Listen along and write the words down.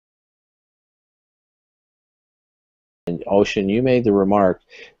Ocean, you made the remark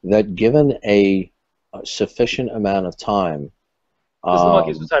that given a sufficient amount of time, This is the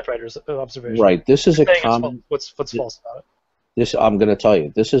monkeys with typewriters observation. right? This is a common. What's false about it? This I'm going to tell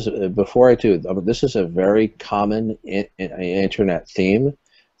you. This is before I do. This is a very common internet theme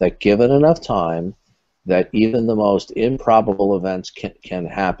that, given enough time, that even the most improbable events can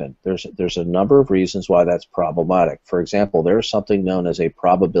happen. There's a number of reasons why that's problematic. For example, there's something known as a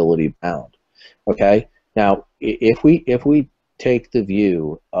probability bound. Okay. Now, if we take the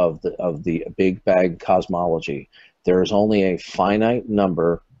view of the Big Bang cosmology, there is only a finite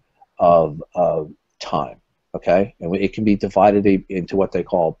number of time. Okay, and it can be divided into what they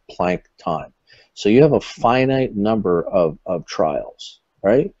call Planck time. So you have a finite number of trials,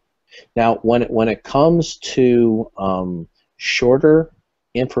 right? Now, when it comes to shorter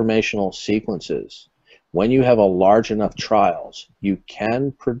informational sequences, when you have a large enough trials, you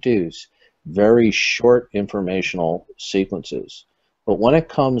can produce very short informational sequences. But when it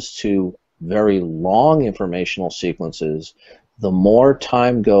comes to very long informational sequences, the more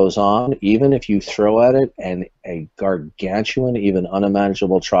time goes on, even if you throw at it and a gargantuan, even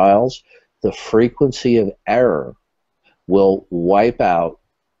unimaginable trials, the frequency of error will wipe out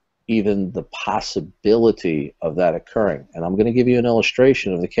even the possibility of that occurring. And I'm going to give you an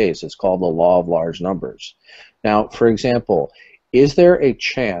illustration of the case. It's called the law of large numbers. Now, for example, is there a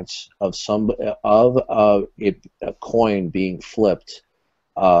chance of a coin being flipped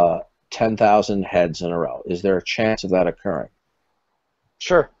 10,000 heads in a row? Is there a chance of that occurring?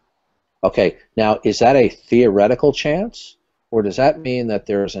 Sure. Okay, now is that a theoretical chance, or does that mean that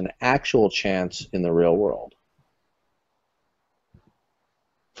there's an actual chance in the real world?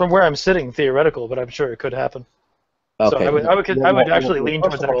 From where I'm sitting, theoretical, but I'm sure it could happen. Okay. So I would actually lean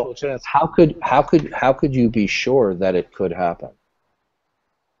towards actual chance. How could you be sure that it could happen?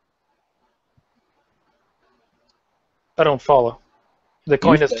 I don't follow. The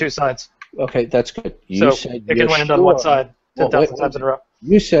coin has two sides. Okay, that's good. So it can land on one side 10,000 times in a row.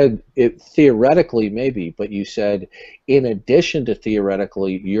 You said it theoretically maybe, but you said in addition to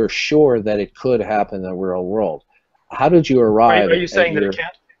theoretically, you're sure that it could happen in the real world. How did you arrive? Are you saying that it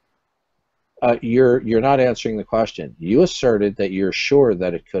can't? You're not answering the question. You asserted that you're sure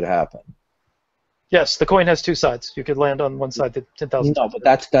that it could happen. Yes, the coin has two sides. You could land on one side 10,000 times. No, but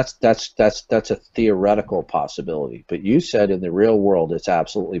that's a theoretical possibility. But you said in the real world it's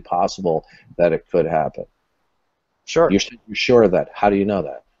absolutely possible that it could happen. Sure. You're sure of that. How do you know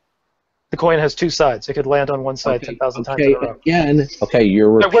that? The coin has two sides. It could land on one side 10,000 times in a row. Again, okay,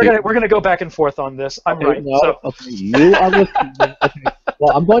 you're repeating. We're gonna go back and forth on this. I'm right. No, so. okay, you are repeating. Okay.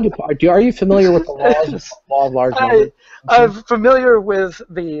 Well, I'm going to. Are you familiar with the law of large numbers? I'm familiar with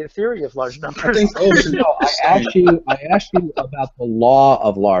the theory of large numbers. I think Ocean. No, I asked you about the law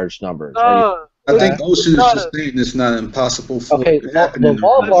of large numbers. I think Ocean is just saying it's not impossible for it to happen. The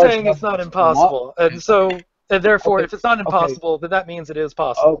law of large numbers. I'm saying it's not impossible, and so. And therefore, if it's not impossible, then that means it is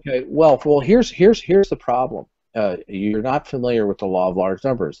possible. Okay. Well, here's the problem. You're not familiar with the law of large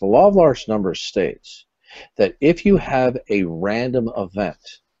numbers. The law of large numbers states that if you have a random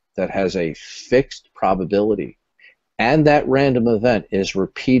event that has a fixed probability, and that random event is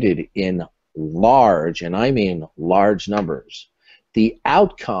repeated in large, and I mean large numbers, the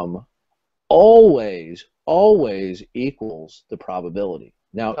outcome always equals the probability.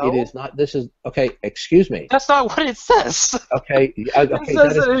 Now, It is not, this is, okay, excuse me. That's not what it says. Okay. It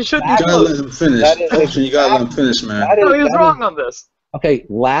says that it should be You gotta let him finish. Ocean, you gotta let him finish, man. No, he was wrong on this. Okay,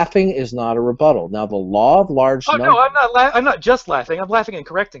 laughing is not a rebuttal. Now, the law of large numbers... no, I'm not just laughing. I'm laughing and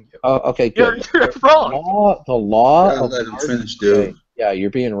correcting you. Oh, okay, good. You're wrong. The law of let him finish, dude. Yeah, you're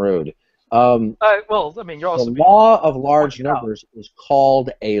being rude. Well, I mean, you're also... The law of large numbers is called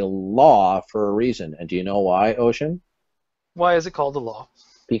a law for a reason. And do you know why, Ocean? Why is it called a law?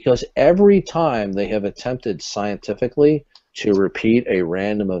 Because every time they have attempted scientifically to repeat a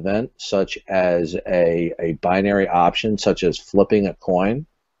random event, such as a binary option, such as flipping a coin,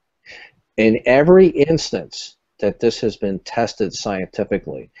 in every instance that this has been tested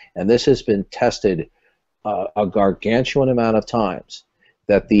scientifically, and this has been tested a gargantuan amount of times,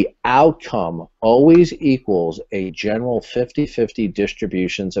 that the outcome always equals a general 50-50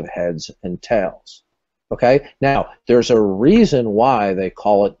 distributions of heads and tails. Okay, now there's a reason why they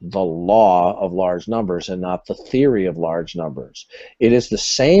call it the law of large numbers and not the theory of large numbers. It is the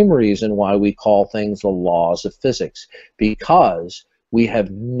same reason why we call things the laws of physics, because we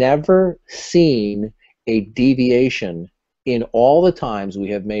have never seen a deviation in all the times we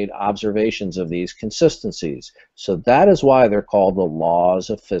have made observations of these consistencies. So that is why they're called the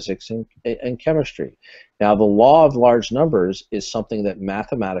laws of physics and chemistry. Now, the law of large numbers is something that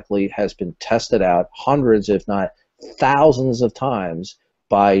mathematically has been tested out hundreds, if not thousands of times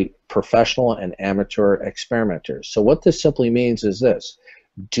by professional and amateur experimenters. So what this simply means is this: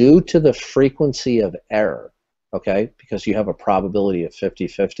 due to the frequency of error, okay, because you have a probability of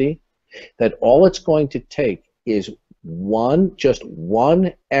 50-50, that all it's going to take is just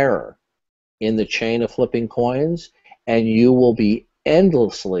one error in the chain of flipping coins, and you will be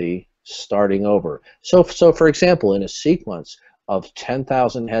endlessly starting over. So for example, in a sequence of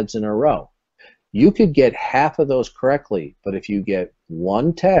 10,000 heads in a row, you could get half of those correctly, but if you get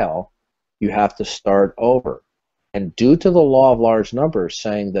one tail, you have to start over. And due to the law of large numbers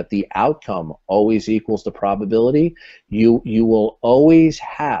saying that the outcome always equals the probability, you will always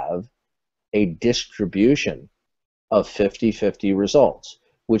have a distribution of 50-50 results,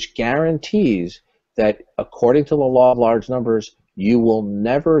 which guarantees that according to the law of large numbers, you will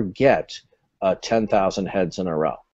never get 10,000 heads in a row.